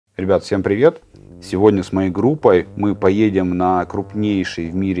Ребят, всем привет! Сегодня с моей группой мы поедем на крупнейший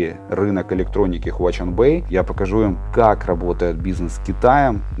в мире рынок электроники HuaQiangBei. Я покажу им, как работает бизнес с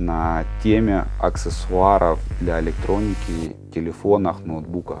Китаем на теме аксессуаров для электроники, телефонах,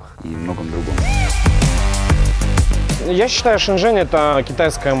 ноутбуках и многом другом. Я считаю, Шеньчжень — это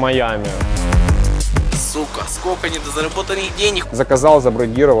китайское Майами. Сука, сколько недозаработанных денег. Заказал,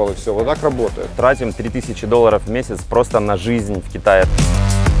 забрендировал и все. Вот так работает. Тратим $3000 в месяц просто на жизнь в Китае.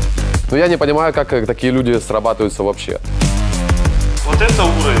 Но я не понимаю, как такие люди срабатываются вообще. Вот это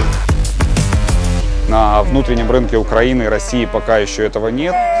уровень. На внутреннем рынке Украины и России пока еще этого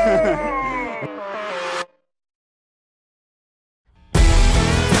нет.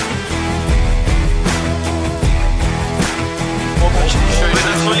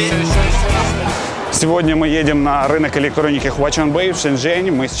 Сегодня мы едем на рынок электроники HuaQiangBei в Шеньчжень.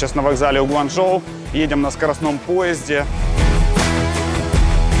 Мы сейчас на вокзале у Гуанчжоу. Едем на скоростном поезде.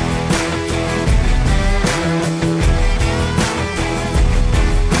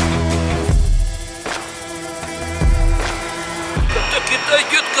 Китай,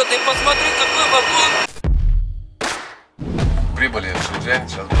 детка, ты посмотри, какой вагон. Прибыли в Шеньчжень,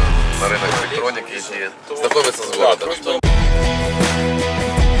 сейчас на рынок электроники идти, знакомиться с городом.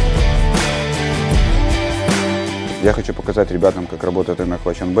 Я хочу показать ребятам, как работает рынок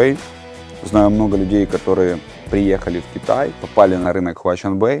HuaQiangBei. Знаю много людей, которые приехали в Китай, попали на рынок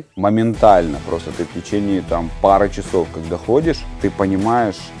HuaQiangBei. Моментально, просто ты в течение пары часов, когда ходишь, ты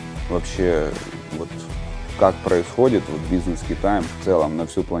понимаешь вообще, вот, как происходит бизнес с Китаем в целом на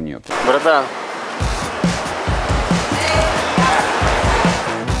всю планету. Братан.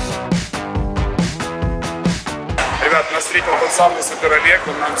 Ребят, нас встретил тот самый супер Олег.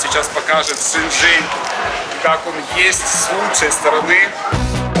 Он нам сейчас покажет Шеньчжень, как он есть с лучшей стороны.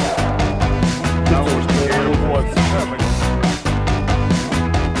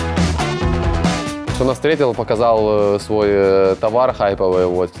 Он нас встретил, показал свой товар хайповый,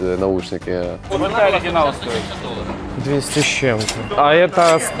 вот, наушники. Сколько оригинал стоит? 200 с чем-то. А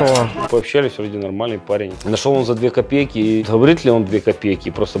это 100. Пообщались, вроде нормальный парень. Нашел он за 2 копейки. И говорит ли он 2 копейки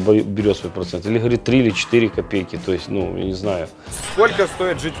и просто берет свой процент? Или говорит 3 или 4 копейки? То есть, ну, я не знаю. Сколько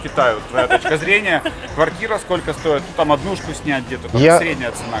стоит жить в Китае? Твоя точка зрения. Квартира сколько стоит? Ну, там однушку снять где-то.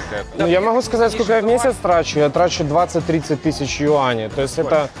 Средняя цена какая-то. Ну, я могу сказать, сколько я в месяц трачу. Я трачу 20-30 тысяч юаней. То есть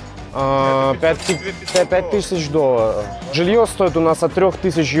это 5000 долларов. Жилье стоит у нас от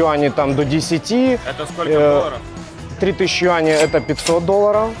 3000 юаней до 10. Это сколько долларов? 3000 юаней это 500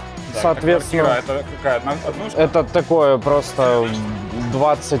 долларов. Да, соответственно. Это какая? Однушка? Это такое просто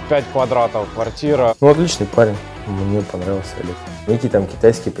 25 квадратов квартира. Ну, отличный парень. Мне понравился Олег. Некий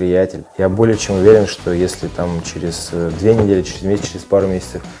китайский приятель. Я более чем уверен, что если через 2 недели, через месяц, через пару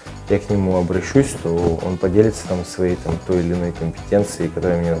месяцев я к нему обращусь, то он поделится своей той или иной компетенцией,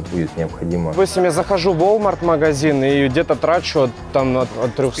 которая мне будет необходима. Допустим, я захожу в Walmart магазин и где-то трачу от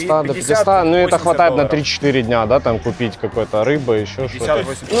 300 до 500, ну это хватает на 3-4 дня, да, купить какой-то рыбу, еще что-то.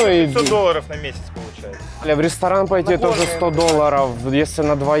 Ну и 500 долларов на месяц получается. В ресторан пойти тоже 100 долларов, если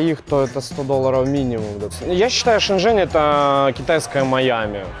на двоих, то это 100 долларов минимум. Я считаю, Шеньчжень — это китайское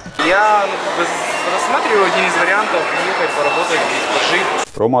Майами. Я рассматриваю один из вариантов ехать, поработать здесь, пожить.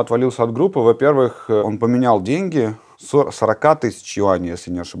 Рома отвалился от группы. Во-первых, он поменял деньги, 40 тысяч юаней, если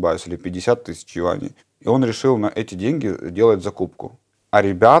не ошибаюсь, или 50 тысяч юаней. И он решил на эти деньги делать закупку. А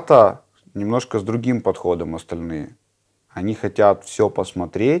ребята немножко с другим подходом остальные. Они хотят все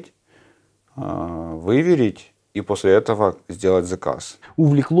посмотреть, выверить и после этого сделать заказ.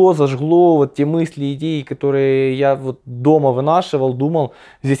 Увлекло, зажгло те мысли, идеи, которые я дома вынашивал, думал.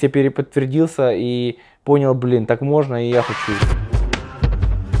 Здесь я переподтвердился и понял, блин, так можно, и я хочу.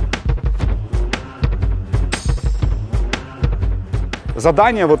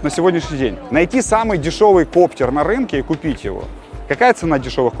 Задание на сегодняшний день. Найти самый дешевый коптер на рынке и купить его. Какая цена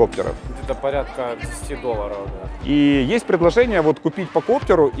дешевых коптеров? Где-то порядка 10 долларов. Да. И есть предложение купить по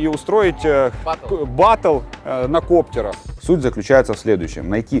коптеру и устроить баттл на коптерах. Суть заключается в следующем.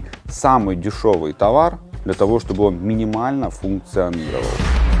 Найти самый дешевый товар для того, чтобы он минимально функционировал.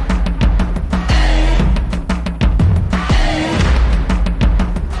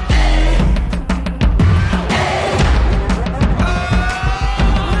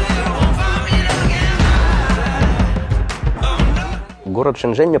 Город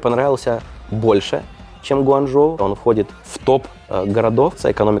Шеньчжень мне понравился больше, чем Гуанчжоу. Он входит в топ городов,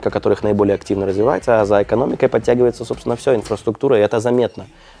 экономика которых наиболее активно развивается, а за экономикой подтягивается, собственно, все, инфраструктура, и это заметно.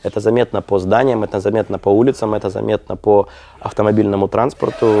 Это заметно по зданиям, это заметно по улицам, это заметно по автомобильному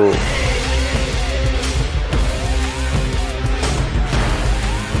транспорту.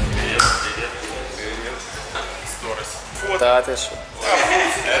 Да, ты что?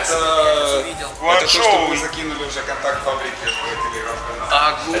 Это то, что вы закинули уже контакт фабрики в телеграм-канал.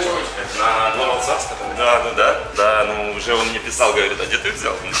 На Global SaaS? Да, ну уже он мне писал, говорит, а где ты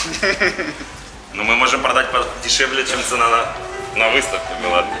взял? Ну мы можем продать дешевле, чем цена на выставке,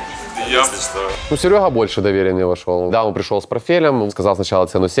 ну ладно. Ну, Серега больше доверия мне вошел. Да, он пришел с профилем, сказал сначала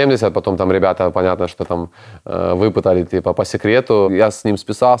цену 70, потом там ребята, понятно, что там выпытали, типа, по секрету. Я с ним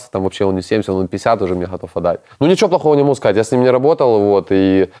списался, там вообще он не 70, он 50 уже мне готов отдать. Ну, ничего плохого не могу сказать, я с ним не работал, вот,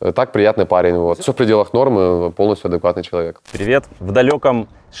 и так приятный парень, вот. Все в пределах нормы, полностью адекватный человек. Привет. В далеком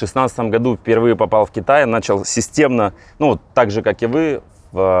 2016 году впервые попал в Китай, начал системно, ну, так же, как и вы,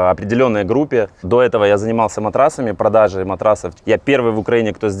 в определенной группе. До этого я занимался матрасами, продажей матрасов. Я первый в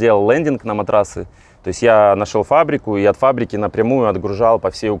Украине, кто сделал лендинг на матрасы. То есть я нашел фабрику и от фабрики напрямую отгружал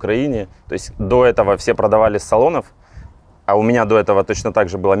по всей Украине. То есть до этого все продавали с салонов, а у меня до этого точно так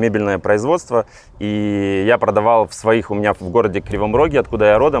же было мебельное производство. И я продавал в своих, у меня в городе Кривом Роге, откуда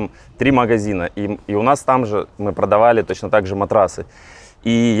я родом, 3 магазина. И у нас там же мы продавали точно так же матрасы. И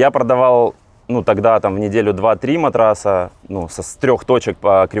я продавал, ну, тогда там в неделю 2-3 матраса, ну, с 3 точек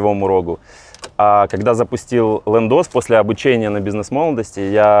по Кривому Рогу. А когда запустил лендос после обучения на бизнес-молодости,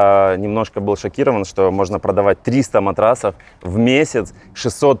 я немножко был шокирован, что можно продавать 300 матрасов в месяц,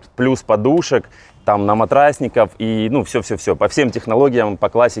 600 плюс подушек, там на матрасников и, ну, все-все-все, по всем технологиям, по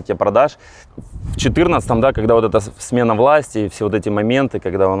классике продаж. В 2014, да, когда вот эта смена власти и все вот эти моменты,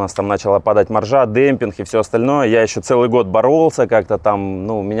 когда у нас там начала падать маржа, демпинг и все остальное, я еще целый год боролся как-то там,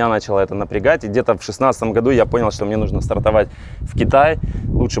 ну, меня начало это напрягать. И где-то в 2016 году я понял, что мне нужно стартовать в Китай.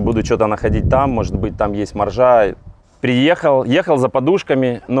 Лучше буду что-то находить там, может быть, там есть маржа. Ехал за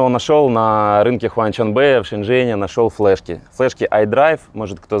подушками, но нашел на рынке Хуачанбея в Шеньчжэне, нашел флешки. Флешки iDrive,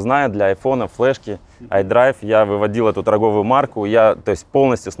 может кто знает, для айфона флешки iDrive. Я выводил эту торговую марку, то есть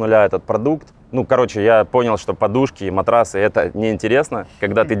полностью с нуля этот продукт. Ну, короче, я понял, что подушки и матрасы это неинтересно,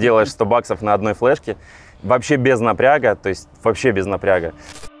 когда ты делаешь 100 баксов на одной флешке. Вообще без напряга, то есть вообще без напряга.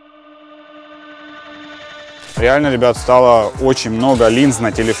 Реально, ребят, стало очень много линз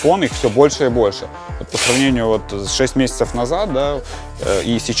на телефон, их все больше и больше. Вот по сравнению вот с 6 месяцев назад, да,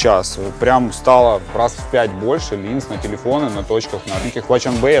 и сейчас, прям стало раз в 5 больше линз на телефоны, на точках, на рынке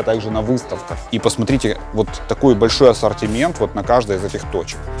Хуачанбей, а также на выставках. И посмотрите, вот такой большой ассортимент вот на каждой из этих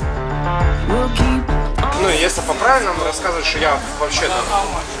точек. Ну, если по-правильному рассказывать, что я вообще там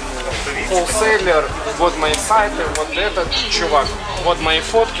холлсейлер, вот мои сайты, вот этот чувак, вот мои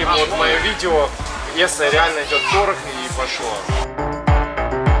фотки, вот мое видео. Если реально идет торг и пошло.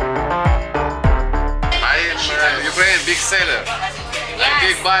 I'm Ukraine big seller,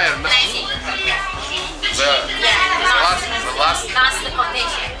 big buyer. The last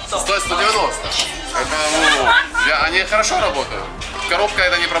стоит 190. Это, ну, они хорошо работают. Коробка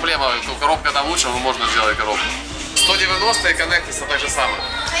это не проблема, коробка там лучше, но можно сделать коробку. 190 и коннектится так же самое.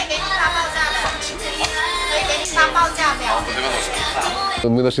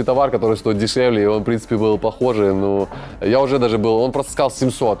 Мы нашли товар, который стоит дешевле, и он, в принципе, был похожий, но я уже даже был, он просто сказал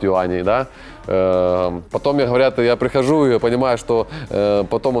 700 юаней, да. Потом мне говорят, я прихожу и понимаю, что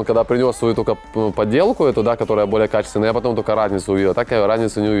потом он, когда принес свою только подделку эту, да, которая более качественная, я потом только разницу увидел, так я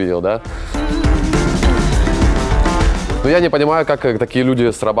разницу не увидел, да. Но я не понимаю, как такие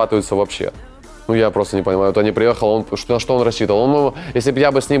люди срабатываются вообще. Ну, я просто не понимаю. Вот он приехал, на что он рассчитывал? Если бы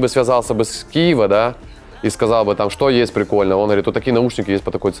я с ним связался бы с Киева, да, и сказал бы там, что есть прикольно, он говорит, вот такие наушники есть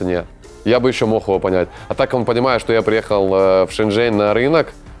по такой цене. Я бы еще мог его понять. А так он понимает, что я приехал в Шеньчжень на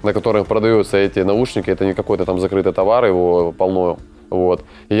рынок, на котором продаются эти наушники, это не какой-то там закрытый товар, его полно. Вот.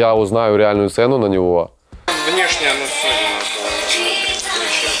 И я узнаю реальную цену на него. Внешне оно все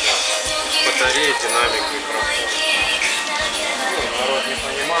батарея, динамик, микрофон. Ну, народ не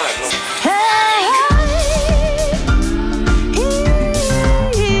понимает, но...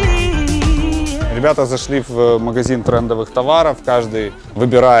 Ребята зашли в магазин трендовых товаров, каждый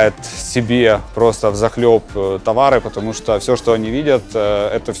выбирает себе просто взахлеб товары, потому что все, что они видят,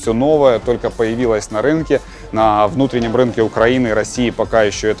 это все новое, только появилось на рынке. На внутреннем рынке Украины и России пока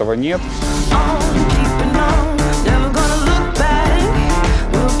еще этого нет.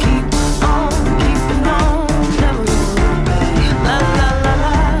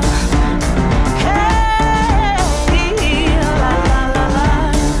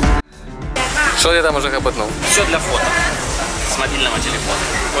 Что я там уже хапотнул? Все для фото. С мобильного телефона.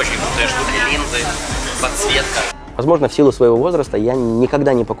 Очень крутые штуки, линзы, подсветка. Возможно, в силу своего возраста я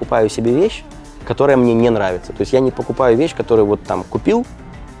никогда не покупаю себе вещь, которая мне не нравится. То есть я не покупаю вещь, которую вот там купил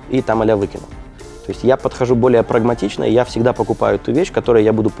и там а-ля выкинул. То есть я подхожу более прагматично, и я всегда покупаю ту вещь, которой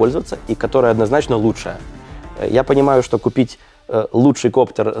я буду пользоваться и которая однозначно лучшая. Я понимаю, что купить лучший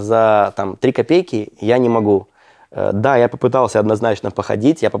коптер за там 3 копейки я не могу. Да, я попытался однозначно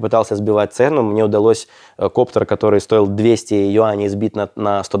походить, я попытался сбивать цену, мне удалось коптер, который стоил 200 юаней, сбить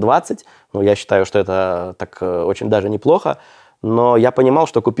на 120, ну, я считаю, что это так очень даже неплохо, но я понимал,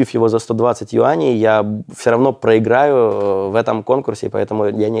 что купив его за 120 юаней, я все равно проиграю в этом конкурсе, поэтому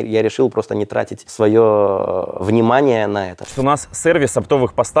я решил просто не тратить свое внимание на это. У нас сервис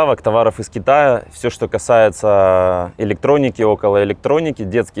оптовых поставок товаров из Китая, все, что касается электроники, около электроники,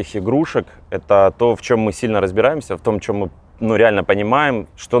 детских игрушек, это то, в чем мы сильно разбираемся, в том, чем мы реально понимаем,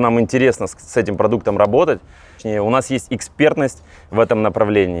 что нам интересно с этим продуктом работать. У нас есть экспертность в этом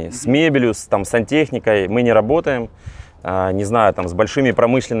направлении. С мебелью, с сантехникой мы не работаем. Не знаю, с большими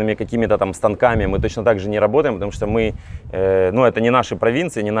промышленными какими-то станками мы точно так же не работаем, потому что мы, это не наши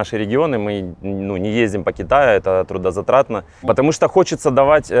провинции, не наши регионы, мы не ездим по Китаю, это трудозатратно. Потому что хочется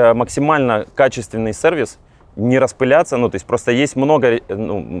давать максимально качественный сервис, не распыляться, то есть просто есть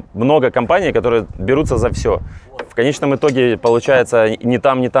много компаний, которые берутся за все. В конечном итоге получается ни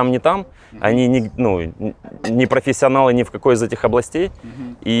там, ни там, ни там. Они не профессионалы ни в какой из этих областей,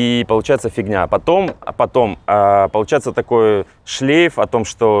 и получается фигня. Потом получается такой шлейф о том,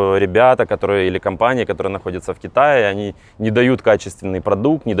 что ребята, или компании, которые находятся в Китае, они не дают качественный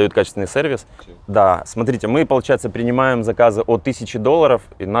продукт, не дают качественный сервис. Да, смотрите, мы, получается, принимаем заказы от $1000,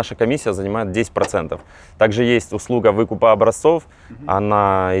 и наша комиссия занимает 10%. Также есть услуга выкупа образцов,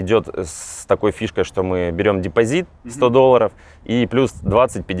 она идет с такой фишкой, что мы берем депозит $100 и плюс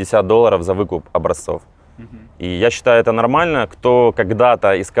 $20-50 за выкуп образцов. И я считаю, это нормально. Кто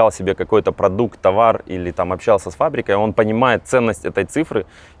когда-то искал себе какой-то продукт, товар или общался с фабрикой, он понимает ценность этой цифры,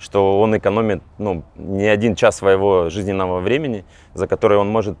 что он экономит не 1 час своего жизненного времени, за который он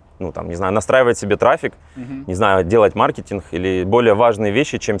может, не знаю, настраивать себе трафик, не знаю, делать маркетинг или более важные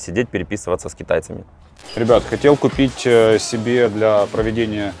вещи, чем сидеть, переписываться с китайцами. Ребят, хотел купить себе для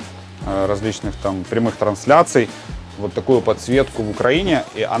проведения различных прямых трансляций вот такую подсветку в Украине,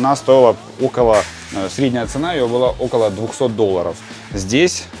 и она стоила средняя цена ее была около $200.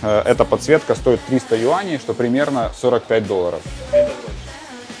 Здесь эта подсветка стоит 300 юаней, что примерно $45.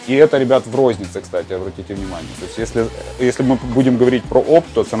 И это, ребят, в рознице, кстати, обратите внимание. То есть если мы будем говорить про опт,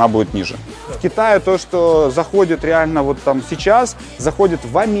 то цена будет ниже. В Китае то, что заходит реально сейчас, заходит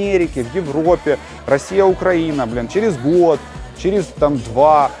в Америке, в Европе, Россия, Украина, через год, через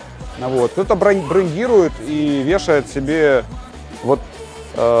 2. Кто-то брендирует и вешает себе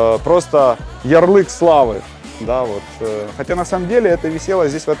просто ярлык славы. Да, Хотя на самом деле это висело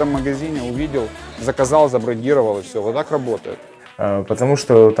здесь в этом магазине, увидел, заказал, забрендировал и все. Вот так работает. Потому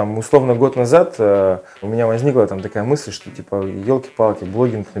что условно год назад у меня возникла такая мысль, что елки-палки,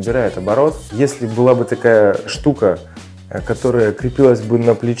 блогинг набирает оборот. Если была бы такая штука, которая крепилась бы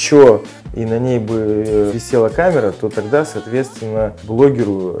на плечо и на ней бы висела камера, то тогда, соответственно,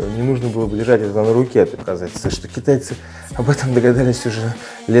 блогеру не нужно было бы держать это на руке. Оказывается, что китайцы об этом догадались уже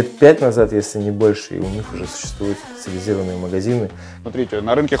лет 5 назад, если не больше, и у них уже существуют специализированные магазины. Смотрите,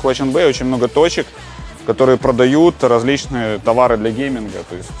 на рынке Хуачанбей очень много точек, которые продают различные товары для гейминга.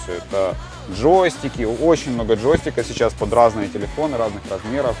 То есть это джойстики, очень много джойстика сейчас под разные телефоны разных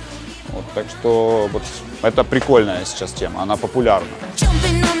размеров. Так что это прикольная сейчас тема, она популярна.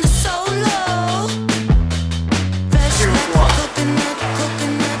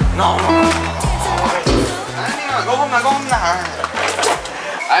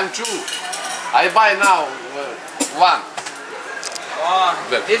 I'm two. I buy now one.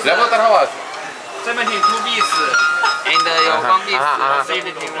 Я буду торговаться.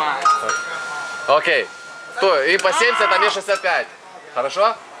 Окей. И по 70, а мне 65.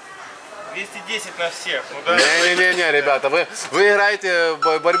 Хорошо? 210 на всех. Не, ребята, вы играете,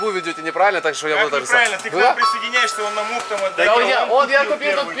 борьбу ведете неправильно, так что я буду... Неправильно, ты к нам присоединяешься, он нам оптом отдает. Я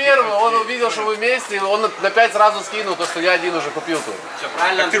купил тут первый, он увидел, что вы вместе, он на 5 сразу скинул, то, что я один уже купил тут. Все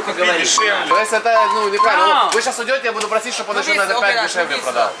правильно, ты купил дешевле. То есть это, неправильно. Вы сейчас уйдете, я буду просить, чтобы он еще на 5 дешевле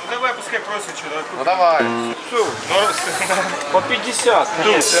продал. Давай, пускай просит что-то. Давай. По 50.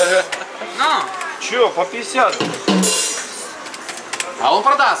 Че, по 50? А он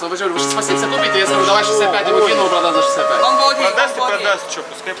продаст, вы сейчас по 70 купите, я скажу, давай 65, я выкину, он продаст за 65. Он продаст и продаст, что,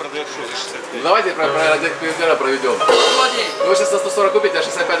 пускай продает что за 65. Давайте примера проведем. Вы сейчас на 140 купите, а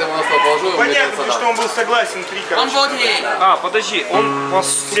 65 ему на стол положу. Понятно, потому что он был согласен 3, короче. Подожди, он по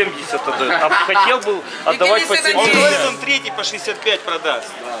 70 отдает, а хотел был отдавать по 70. Он говорит, он третий по 65 продаст.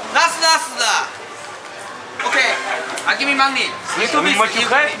 Окей, а give me money. Вы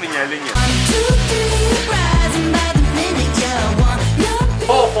матюхаете меня или нет?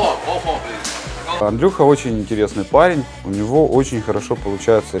 Андрюха очень интересный парень, у него очень хорошо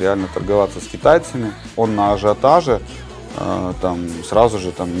получается реально торговаться с китайцами, он на ажиотаже сразу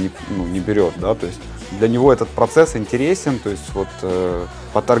же не берет, да, то есть Для него этот процесс интересен, то есть вот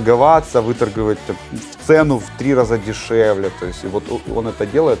поторговаться, выторговать цену в 3 раза дешевле. То есть и вот он это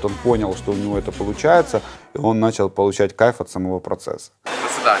делает, он понял, что у него это получается, и он начал получать кайф от самого процесса. До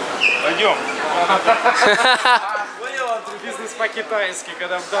свидания. Пойдем. Бизнес по-китайски,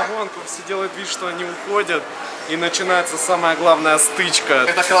 когда вдогонку все делают вид, что они уходят, и начинается самая главная стычка.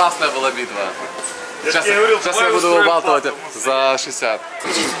 Это классная была битва. Сейчас я буду выбалтывать за 60.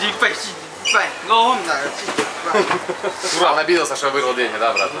 Он обиделся, что я выиграл деньги,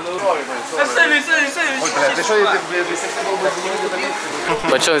 да, брат? Ой, блядь, ты что,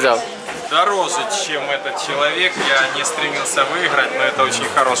 почем взял? Дороже, чем этот человек, я не стремился выиграть, но это очень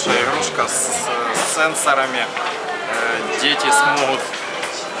хорошая игрушка с сенсорами. Дети смогут,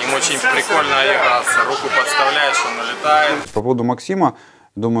 им очень прикольно играться, руку подставляешь, он налетает. По поводу Максима,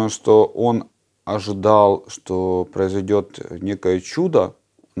 думаю, что он ожидал, что произойдет некое чудо,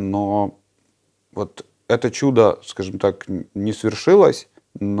 но вот это чудо, скажем так, не свершилось,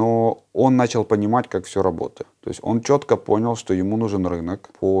 но он начал понимать, как все работает. То есть он четко понял, что ему нужен рынок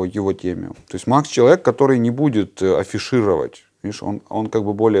по его теме. То есть Макс человек, который не будет афишировать. Видишь, он как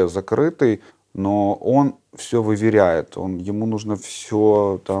бы более закрытый, но он все выверяет. Ему нужно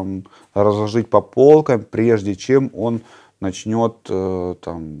все там разложить по полкам, прежде чем он начнет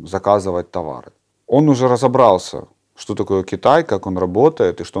там заказывать товары. Он уже разобрался, что такое Китай, как он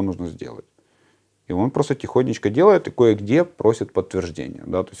работает и что нужно сделать. И он просто тихонечко делает и кое-где просит подтверждения,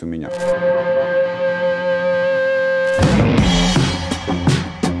 да, то есть у меня.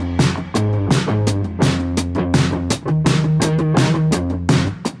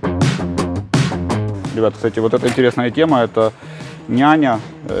 Ребят, кстати, вот эта интересная тема, это няня,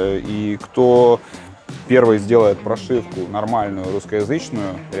 и кто первый сделает прошивку нормальную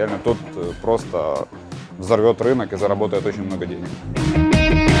русскоязычную, реально тот просто взорвет рынок и заработает очень много денег.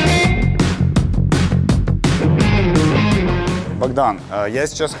 Богдан, я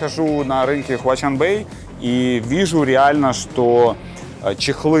сейчас хожу на рынке HuaQiangBei и вижу реально, что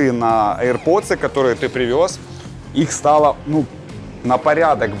чехлы на AirPods, которые ты привез, их стало на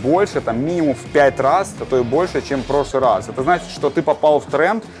порядок больше, там минимум в 5 раз, а то и больше, чем в прошлый раз. Это значит, что ты попал в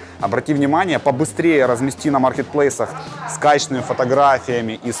тренд. Обрати внимание, побыстрее размести на маркетплейсах с качественными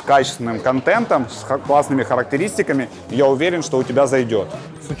фотографиями и с качественным контентом, с классными характеристиками. Я уверен, что у тебя зайдет.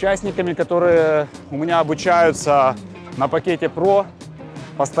 С участниками, которые у меня обучаются на пакете Pro,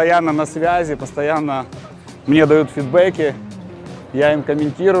 постоянно на связи, постоянно мне дают фидбэки, я им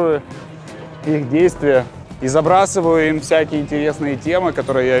комментирую их действия и забрасываю им всякие интересные темы,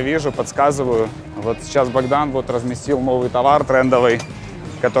 которые я вижу, подсказываю. Вот сейчас Богдан разместил новый товар трендовый,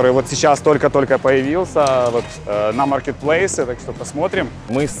 который вот сейчас только-только появился на маркетплейсе, так что посмотрим.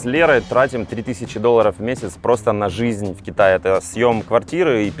 Мы с Лерой тратим $3000 в месяц просто на жизнь в Китае. Это съем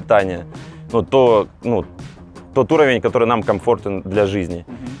квартиры и питание. Тот уровень, который нам комфортен для жизни.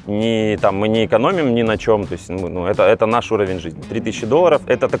 Мы не экономим ни на чем, то есть это наш уровень жизни. $3000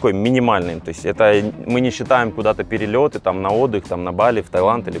 это такой минимальный, то есть это мы не считаем куда-то перелеты, там, на отдых, там, на Бали, в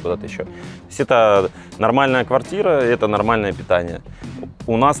Таиланд или куда-то еще. То есть это нормальная квартира, это нормальное питание.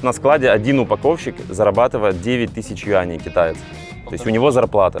 У нас на складе один упаковщик зарабатывает 9000 юаней, китаец. То есть у него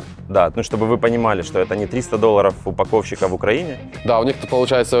зарплата, да, чтобы вы понимали, что это не $300 упаковщика в Украине. Да, у них,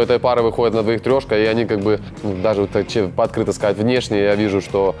 получается, у этой пары выходит на двоих трешка, и они даже открыто сказать, внешне я вижу,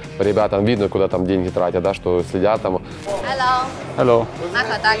 что ребятам видно, куда там деньги тратят, да, что следят там. Hello. Hello.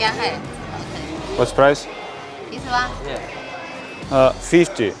 What's price? This one?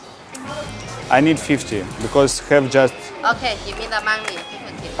 50. I need 50 because have just. Okay, give me the money.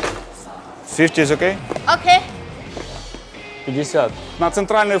 50 is okay? Okay. 50. На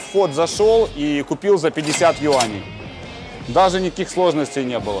центральный вход зашел и купил за 50 юаней. Даже никаких сложностей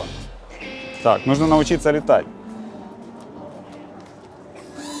не было. Так, нужно научиться летать.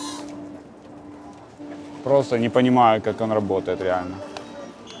 Просто не понимаю, как он работает реально.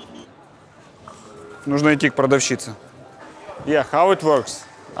 Нужно идти к продавщице. Yeah, how it works?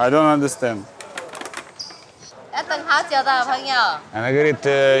 I don't understand. Она говорит,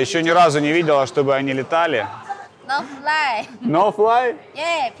 еще ни разу не видела, чтобы они летали. No fly. No fly?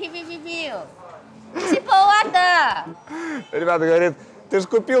 Yeah, пи-пи-пи-пи. Чиповато. Ребята говорит, ты же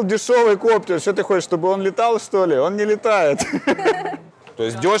купил дешевый коптер, что ты хочешь, чтобы он летал, что ли? Он не летает. То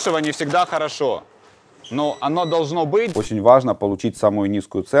есть дешево не всегда хорошо, но оно должно быть. Очень важно получить самую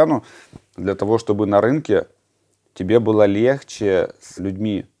низкую цену для того, чтобы на рынке тебе было легче с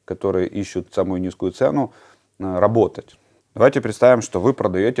людьми, которые ищут самую низкую цену, работать. Давайте представим, что вы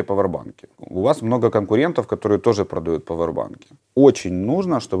продаете павербанки. У вас много конкурентов, которые тоже продают павербанки. Очень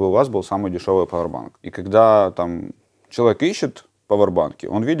нужно, чтобы у вас был самый дешевый павербанк. И когда там человек ищет павербанки,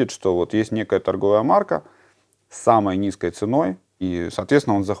 он видит, что вот есть некая торговая марка с самой низкой ценой, и,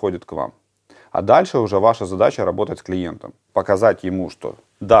 соответственно, он заходит к вам. А дальше уже ваша задача работать с клиентом, показать ему, что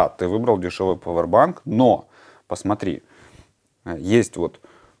да, ты выбрал дешевый павербанк, но посмотри, есть вот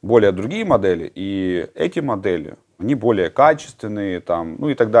более другие модели, и эти модели, они более качественные, там, ну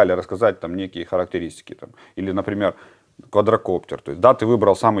и так далее, рассказать там некие характеристики. Там. Или, например, квадрокоптер. То есть, да, ты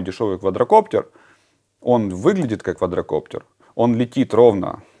выбрал самый дешевый квадрокоптер, он выглядит как квадрокоптер, он летит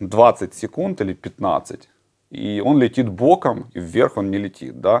ровно 20 секунд или 15, и он летит боком, и вверх он не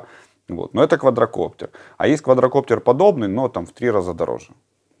летит, да. Вот. Но это квадрокоптер. А есть квадрокоптер подобный, но там в 3 раза дороже.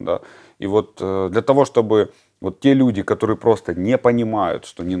 Да? И вот для того, чтобы вот те люди, которые просто не понимают,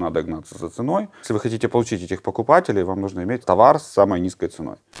 что не надо гнаться за ценой, если вы хотите получить этих покупателей, вам нужно иметь товар с самой низкой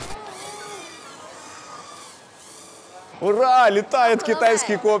ценой. Ура! Летает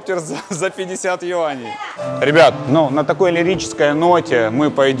китайский коптер за 50 юаней. Ребят, ну на такой лирической ноте мы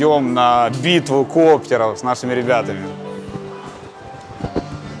пойдем на битву коптеров с нашими ребятами.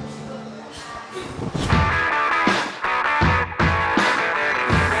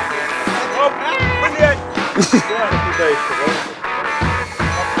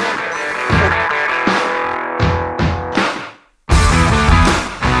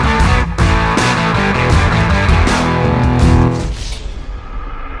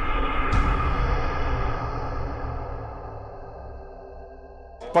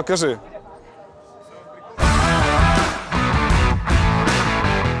 Покажи.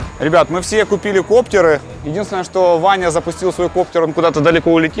 Ребят, мы все купили коптеры. Единственное, что Ваня запустил свой коптер, он куда-то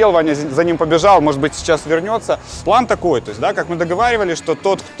далеко улетел, Ваня за ним побежал, может быть, сейчас вернется. План такой, то есть, да, как мы договаривались, что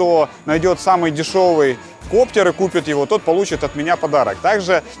тот, кто найдет самый дешевый коптер и купит его, тот получит от меня подарок.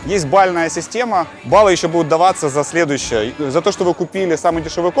 Также есть бальная система, баллы еще будут даваться за следующее. За то, что вы купили самый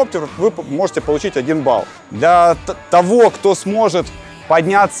дешевый коптер, вы можете получить 1 балл. Для того, кто сможет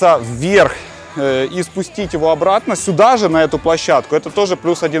подняться вверх и спустить его обратно сюда же, на эту площадку, это тоже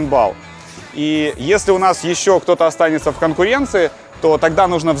плюс 1 балл. И если у нас еще кто-то останется в конкуренции, то тогда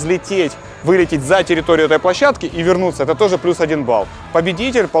нужно взлететь, вылететь за территорию этой площадки и вернуться. Это тоже плюс 1 балл.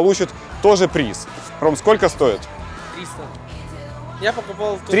 Победитель получит тоже приз. Ром, сколько стоит? 300. Я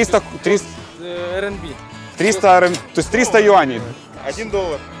покупал 300 РНБ. 300 РНБ, то есть 300 юаней.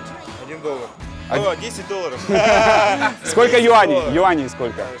 $1. $1. 10 долларов. Сколько юаней? Юаней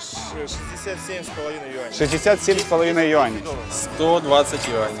сколько? 67,5 юаней. 67,5 юаней. 120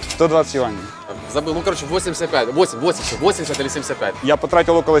 юаней. 120 юаней. Забыл, ну короче, 85, 80 или 75. Я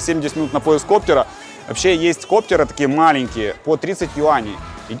потратил около 70 минут на поиск коптера. Вообще есть коптеры такие маленькие, по 30 юаней.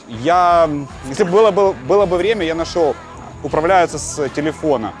 Если было бы время, я нашел, управляются с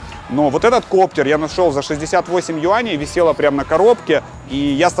телефона. Но вот этот коптер я нашел за 68 юаней, висело прямо на коробке, и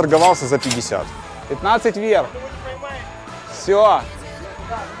я сторговался за 50. 15 вверх. Все.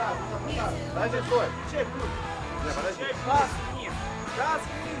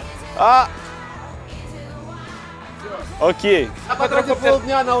 Окей. Я потратил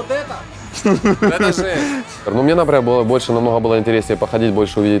полдня на вот это. Это же. Ну, мне, например, намного было интереснее походить,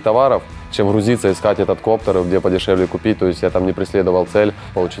 больше увидеть товаров, чем грузиться, искать этот коптер, где подешевле купить. То есть я там не преследовал цель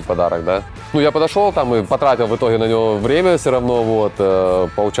получить подарок, да. Ну, я подошел там и потратил в итоге на него время все равно, вот,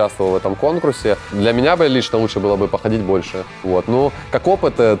 поучаствовал в этом конкурсе. Для меня бы лично лучше было бы походить больше. Вот. Ну, как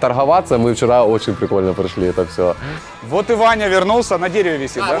опыт торговаться, мы вчера очень прикольно прошли это все. Вот и Ваня вернулся, на дереве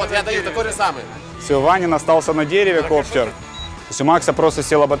висит, да? Вот я даю такой же самый. Все, Ванин остался на дереве, коптер. То есть у Макса просто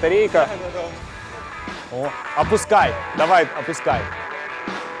села батарейка. О, опускай, давай, опускай.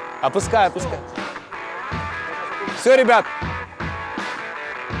 Опускай. Все, ребят.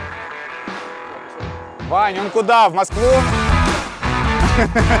 Вань, он куда? В Москву?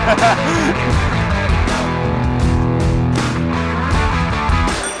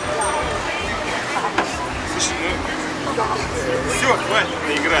 Все, хватит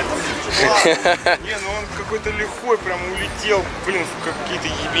наиграть. Не, ну он какой-то лихой, прям улетел, блин, в какие-то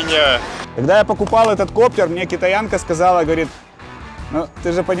ебеня. Когда я покупал этот коптер, мне китаянка сказала, говорит, ну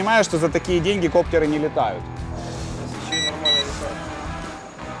ты же понимаешь, что за такие деньги коптеры не летают. Нормально летает.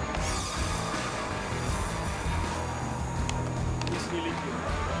 Пусть не летит.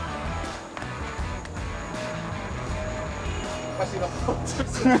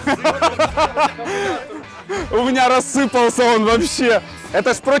 У меня рассыпался он вообще.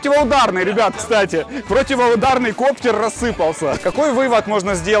 Это ж противоударный, ребят, кстати. Противоударный коптер рассыпался. Какой вывод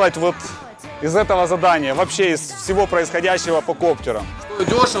можно сделать вот из этого задания? Вообще из всего происходящего по коптерам? Что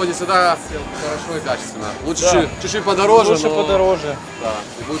дешево, не всегда хорошо и качественно. Лучше чуть-чуть подороже, Лучше подороже. Да,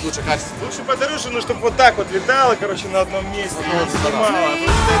 и будет лучше качественно. Лучше подороже, но чтобы вот так вот летало, короче, на одном месте и не снимало.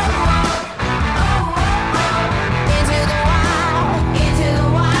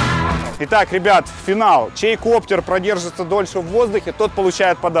 Итак, ребят, финал. Чей коптер продержится дольше в воздухе, тот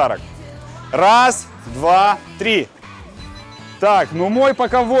получает подарок. Раз, два, три. Так, ну мой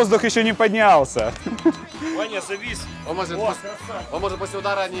пока в воздух еще не поднялся. Ваня, завис. Он может после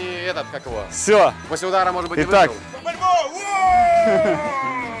удара не этот, как его. Все. После удара может быть не Итак. выжил.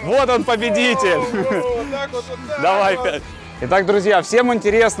 Вот он победитель. Давай 5. Итак, друзья, всем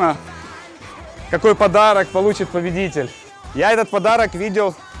интересно, какой подарок получит победитель. Я этот подарок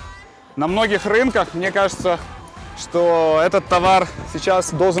видел на многих рынках. Мне кажется, что этот товар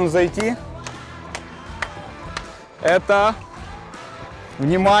сейчас должен зайти. Это,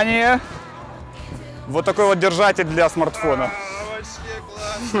 внимание, вот такой вот держатель для смартфона.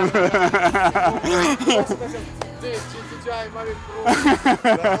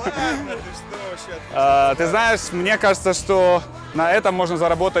 Ты знаешь, мне кажется, что на этом можно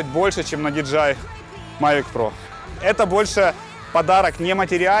заработать больше, чем на DJI Mavic Pro. Это больше подарок не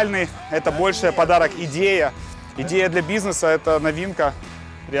материальный, это больше подарок идея. Идея для бизнеса, это новинка.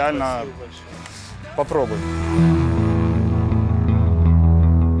 Реально попробуй.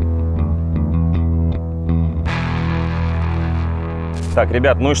 Так,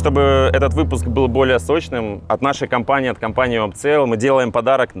 ребят, ну и чтобы этот выпуск был более сочным, от нашей компании, от компании Upsell, мы делаем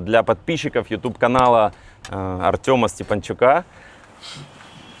подарок для подписчиков YouTube-канала Артема Степанчука.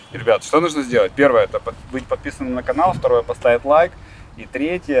 Ребят, что нужно сделать? Первое, это быть подписанным на канал, второе, поставить лайк, и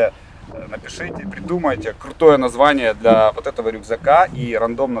третье, напишите, придумайте крутое название для вот этого рюкзака, и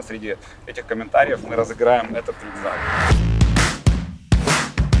рандомно среди этих комментариев мы разыграем этот рюкзак.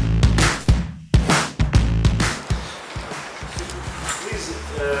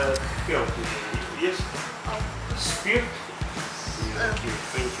 Спирт.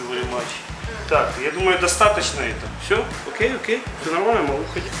 Так, я думаю, достаточно это. Все? Окей, все нормально, могу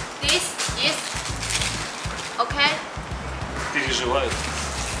ходить. This, okay. Переживают.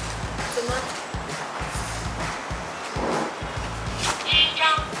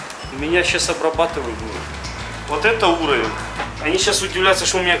 Меня сейчас обрабатывают будут. Вот это уровень. Они сейчас удивляются,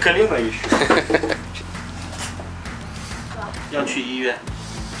 что у меня колено еще.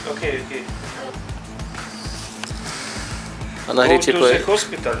 Окей. Она говорит, типа...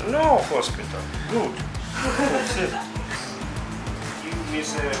 Hospital? No hospital. Good. Give me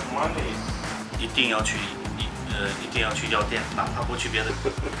the money. 一定要去药店，他不去别的。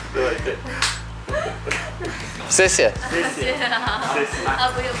谢谢。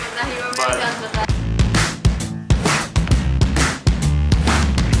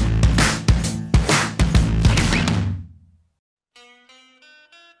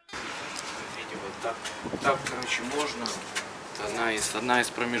Так, короче, можно. Это одна из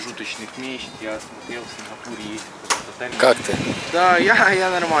промежуточных мест. Я смотрел, в Сингапуре есть отель. Как ты? Да, я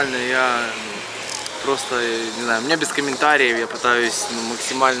нормально. Я просто, не знаю, у меня без комментариев. Я пытаюсь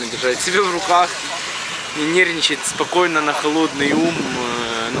максимально держать себя в руках, не нервничать, спокойно, на холодный ум.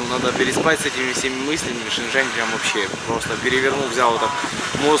 Надо переспать с этими всеми мыслями. Шеньчжень прям вообще просто перевернул, взял вот так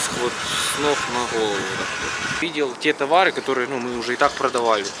мозг вот с ног на голову. Вот. Видел те товары, которые мы уже и так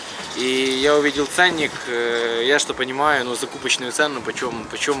продавали. И я увидел ценник, я что понимаю, закупочную цену,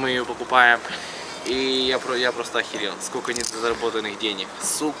 почем мы ее покупаем. И я просто охерел, сколько недозаработанных денег.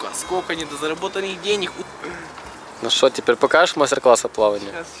 Сука, сколько недозаработанных денег. Ну что, теперь покажешь мастер-класс от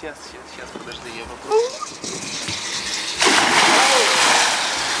плавания? Сейчас, подожди, я попробую.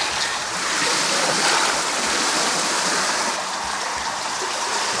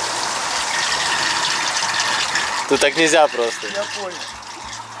 Тут так нельзя просто. Я понял.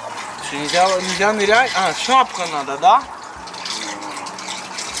 Что, нельзя нырять? А, шапка надо, да?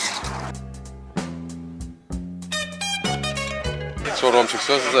 Что, Ромчик,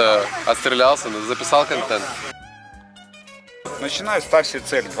 все отстрелялся, записал контент? Начинай, ставь себе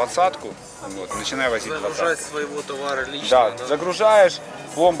цель, 20-ку, начинай возить 20-ку. Загружать своего товара лично. Да, загружаешь,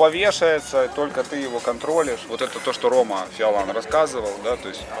 пломба вешается, только ты его контролишь. Вот это то, что Рома Фиолан рассказывал, да, то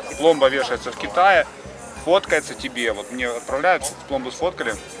есть пломба вешается в Китае, фоткается тебе, вот мне отправляют, пломбу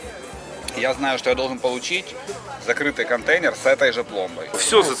сфоткали, я знаю, что я должен получить закрытый контейнер с этой же пломбой.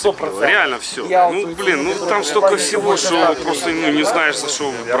 Все зацепило, реально все. Там столько всего, что просто не знаешь, за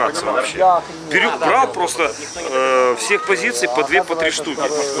что браться вообще. Брал просто всех позиций по 2, по 3 штуки.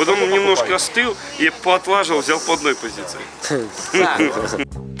 Потом он немножко остыл, и поотлаживал, взял по одной позиции.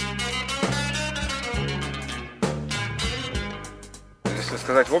 Если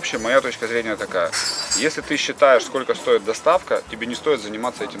сказать в общем, моя точка зрения такая. Если ты считаешь, сколько стоит доставка, тебе не стоит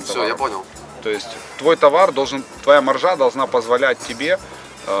заниматься этим товаром. Все, я понял. То есть твой товар твоя маржа должна позволять тебе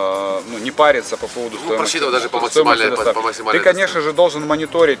ну, не париться по поводу стоимости. Просчитывать даже по максимальной Ты, конечно же, должен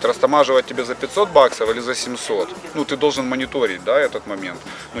мониторить, растамаживать тебе за 500 баксов или за 700. Ну, ты должен мониторить, да, этот момент.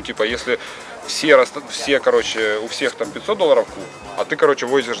 Ну, типа, если все, короче, у всех там $500 куб, а ты, короче,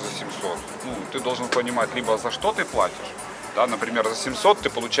 возишь за 700. Ну, ты должен понимать, либо за что ты платишь. Да, например, за 700 ты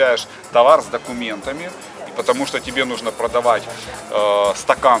получаешь товар с документами, потому что тебе нужно продавать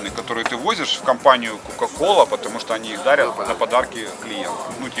стаканы, которые ты возишь в компанию Coca-Cola, потому что они их дарят на подарки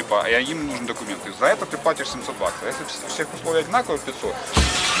клиентам. Ну, типа, и им нужны документы. За это ты платишь 700 баксов. Если у всех условия одинаковые, 500.